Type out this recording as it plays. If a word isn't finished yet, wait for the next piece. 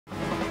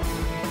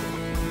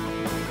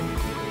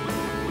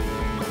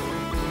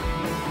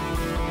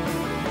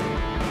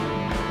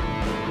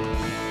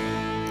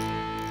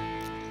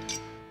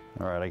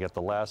All right, I got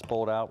the last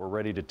bolt out. We're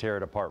ready to tear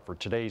it apart for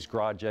today's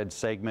Garage Ed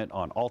segment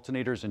on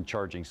alternators and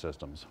charging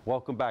systems.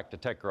 Welcome back to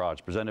Tech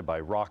Garage, presented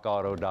by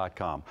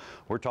rockauto.com.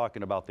 We're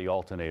talking about the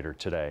alternator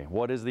today.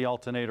 What is the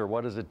alternator?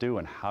 What does it do?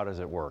 And how does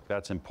it work?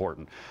 That's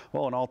important.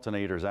 Well, an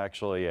alternator is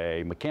actually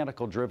a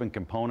mechanical driven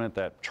component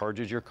that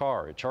charges your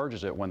car. It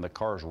charges it when the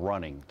car's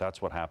running.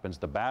 That's what happens.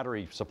 The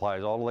battery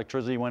supplies all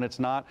electricity when it's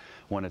not.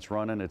 When it's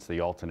running, it's the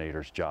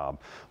alternator's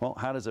job. Well,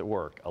 how does it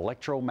work?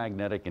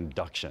 Electromagnetic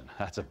induction.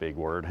 That's a big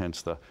word,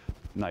 hence the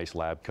nice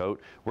lab coat.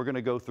 We're going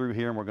to go through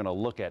here and we're going to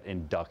look at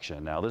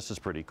induction. Now this is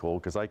pretty cool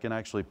because I can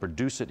actually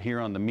produce it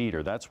here on the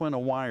meter. That's when a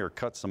wire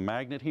cuts a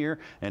magnet here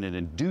and it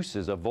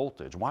induces a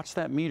voltage. Watch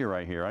that meter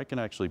right here. I can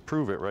actually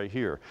prove it right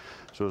here.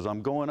 So as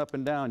I'm going up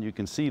and down, you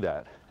can see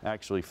that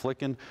actually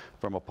flicking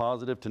from a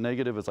positive to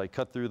negative. As I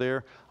cut through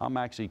there, I'm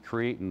actually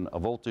creating a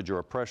voltage or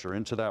a pressure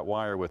into that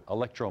wire with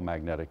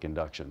electromagnetic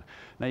induction.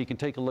 Now you can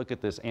take a look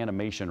at this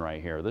animation right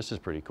here. This is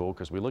pretty cool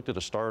because we looked at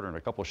a starter in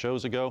a couple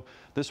shows ago.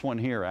 This one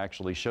here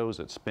actually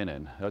shows it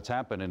spinning. What's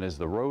happening is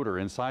the rotor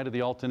inside of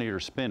the alternator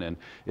spinning,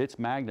 it's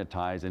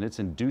magnetized and it's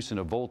inducing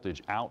a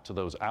voltage out to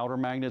those outer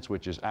magnets,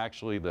 which is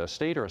actually the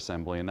stator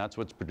assembly, and that's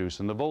what's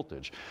producing the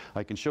voltage.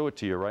 I can show it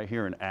to you right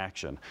here in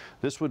action.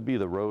 This would be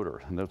the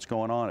rotor, and what's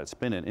going on, it's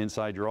spinning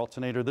inside your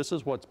alternator. This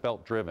is what's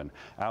belt driven.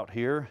 Out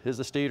here is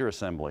the stator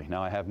assembly.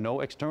 Now I have no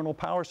external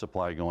power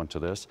supply going to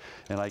this,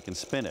 and I can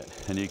spin it,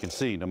 and you can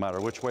see no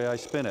matter which way I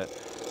spin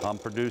it, I'm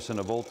producing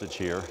a voltage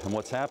here, and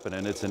what's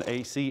happening, it's an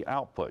AC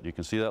output. You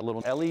can see that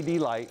little LED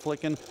light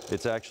flicking.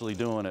 It's actually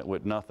doing it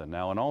with nothing.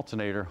 Now an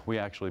alternator, we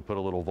actually put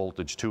a little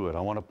voltage to it.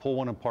 I want to pull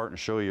one apart and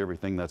show you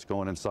everything that's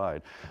going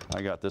inside.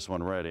 I got this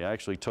one ready. I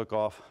actually took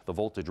off the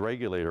voltage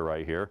regulator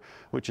right here,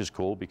 which is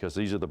cool because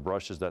these are the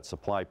brushes that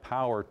supply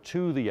power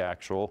to the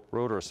actual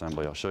rotor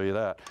assembly. I'll show you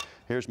that.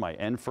 Here's my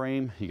end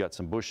frame. You got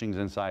some bushings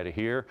inside of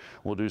here.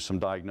 We'll do some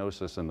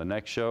diagnosis in the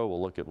next show.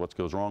 We'll look at what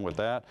goes wrong with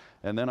that.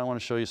 And then I want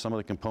to show you some of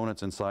the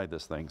components inside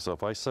this thing. So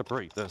if I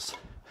separate this,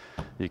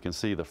 you can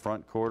see the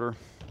front quarter.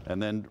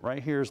 And then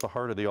right here is the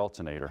heart of the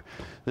alternator.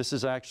 This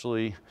is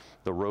actually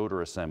the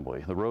rotor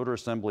assembly. The rotor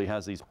assembly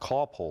has these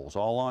claw poles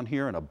all on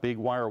here and a big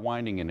wire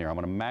winding in there. I'm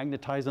going to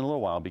magnetize in a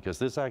little while because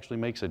this actually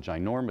makes a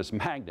ginormous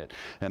magnet,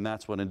 and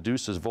that's what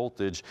induces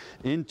voltage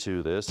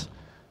into this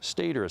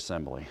stator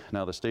assembly.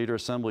 Now the stator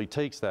assembly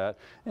takes that,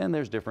 and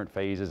there's different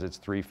phases. It's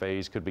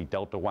three-phase, could be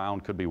delta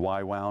wound, could be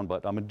Y wound,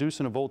 but I'm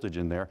inducing a voltage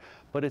in there,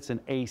 but it's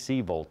an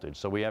AC voltage,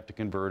 so we have to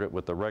convert it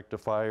with a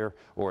rectifier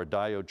or a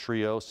diode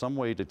trio, some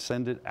way to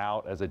send it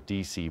out as a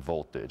DC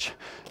voltage.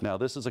 Now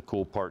this is a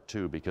cool part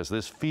too, because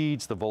this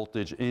feeds the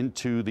voltage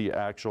into the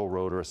actual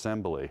rotor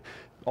assembly.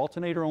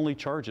 Alternator only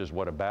charges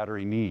what a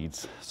battery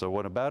needs. So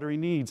what a battery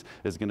needs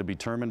is going to be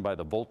determined by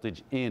the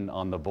voltage in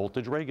on the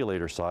voltage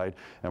regulator side,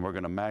 and we're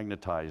going to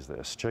magnetize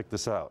this. Check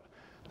this out.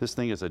 This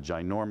thing is a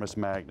ginormous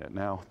magnet.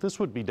 Now, this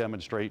would be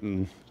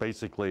demonstrating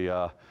basically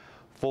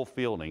full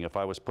fielding if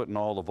I was putting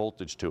all the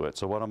voltage to it.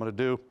 So what I'm going to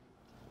do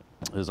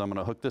is I'm going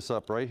to hook this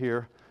up right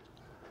here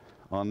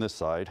on this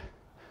side,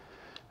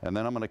 and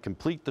then I'm going to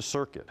complete the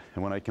circuit.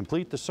 And when I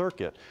complete the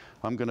circuit,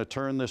 I'm going to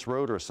turn this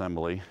rotor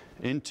assembly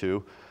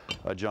into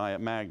a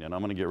giant magnet. I'm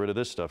going to get rid of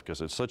this stuff because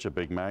it's such a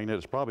big magnet,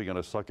 it's probably going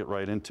to suck it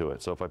right into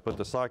it. So if I put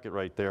the socket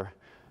right there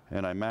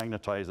and I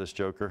magnetize this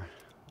joker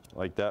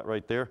like that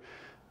right there,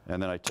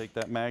 and then I take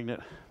that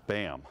magnet,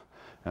 bam,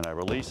 and I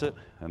release it,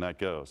 and that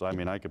goes. I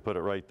mean, I could put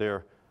it right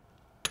there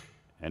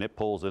and it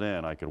pulls it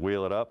in. I could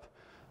wheel it up.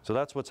 So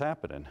that's what's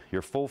happening.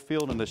 You're full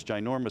fielding this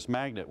ginormous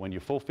magnet. When you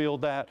full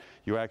field that,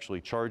 you're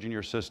actually charging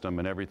your system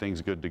and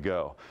everything's good to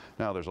go.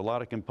 Now there's a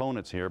lot of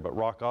components here, but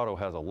Rock Auto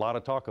has a lot to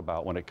talk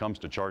about when it comes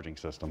to charging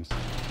systems.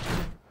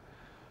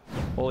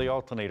 Well, the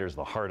alternator is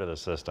the heart of the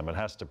system. It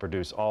has to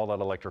produce all that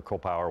electrical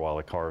power while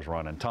the car is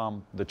running.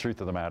 Tom, the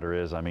truth of the matter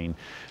is, I mean,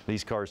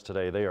 these cars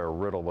today, they are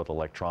riddled with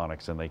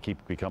electronics, and they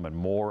keep becoming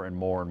more and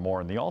more and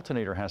more, and the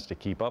alternator has to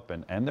keep up,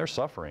 and they're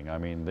suffering. I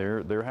mean,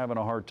 they're having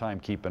a hard time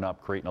keeping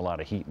up, creating a lot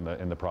of heat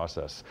in the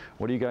process.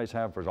 What do you guys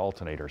have for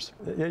alternators?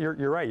 Yeah,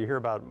 you're right. You hear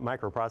about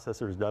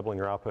microprocessors doubling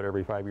their output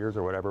every 5 years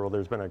or whatever. Well,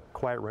 there's been a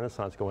quiet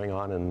renaissance going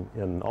on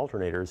in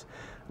alternators.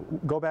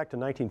 Go back to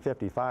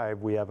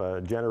 1955, we have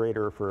a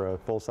generator for a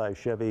full-size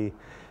Chevy.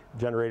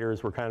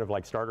 Generators were kind of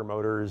like starter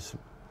motors,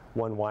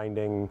 one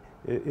winding.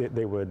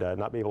 They would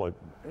not be able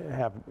to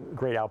have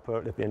great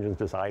output if the engine's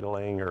just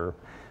idling or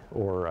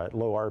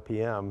low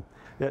RPM.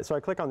 So I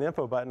click on the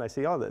info button, I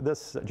see, oh,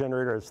 this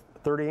generator has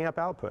 30 amp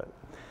output.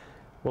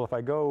 Well, if I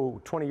go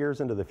 20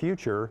 years into the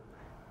future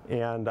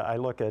and I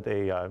look at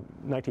a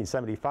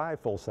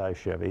 1975 full-size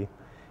Chevy,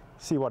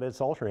 see what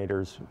its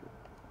alternator's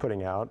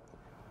putting out,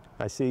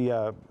 I see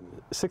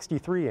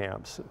 63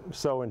 amps.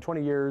 So in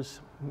 20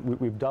 years,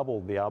 we've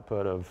doubled the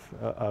output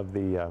of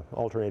the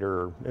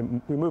alternator.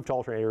 We moved to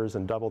alternators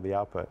and doubled the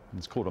output.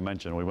 It's cool to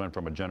mention we went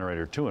from a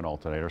generator to an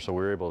alternator, so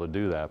we were able to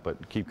do that,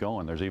 but keep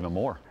going, there's even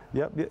more.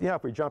 Yep, yeah,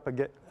 if we jump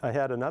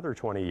ahead another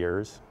 20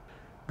 years,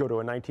 go to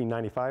a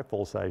 1995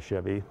 full-size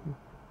Chevy,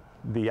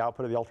 the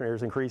output of the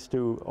alternators increased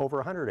to over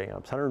 100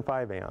 amps,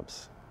 105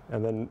 amps.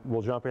 And then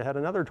we'll jump ahead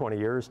another 20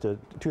 years to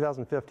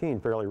 2015,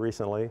 fairly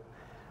recently,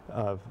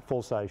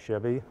 full-size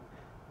Chevy,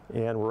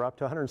 and we're up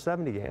to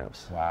 170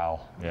 amps.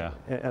 Wow, yeah.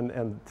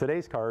 And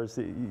today's cars,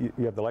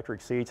 you have the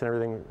electric seats and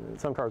everything,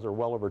 some cars are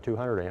well over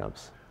 200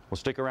 amps. Well,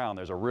 stick around.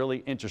 There's a really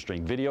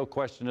interesting video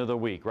question of the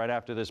week right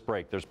after this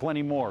break. There's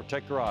plenty more.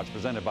 Tech Garage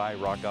presented by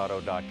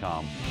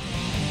rockauto.com.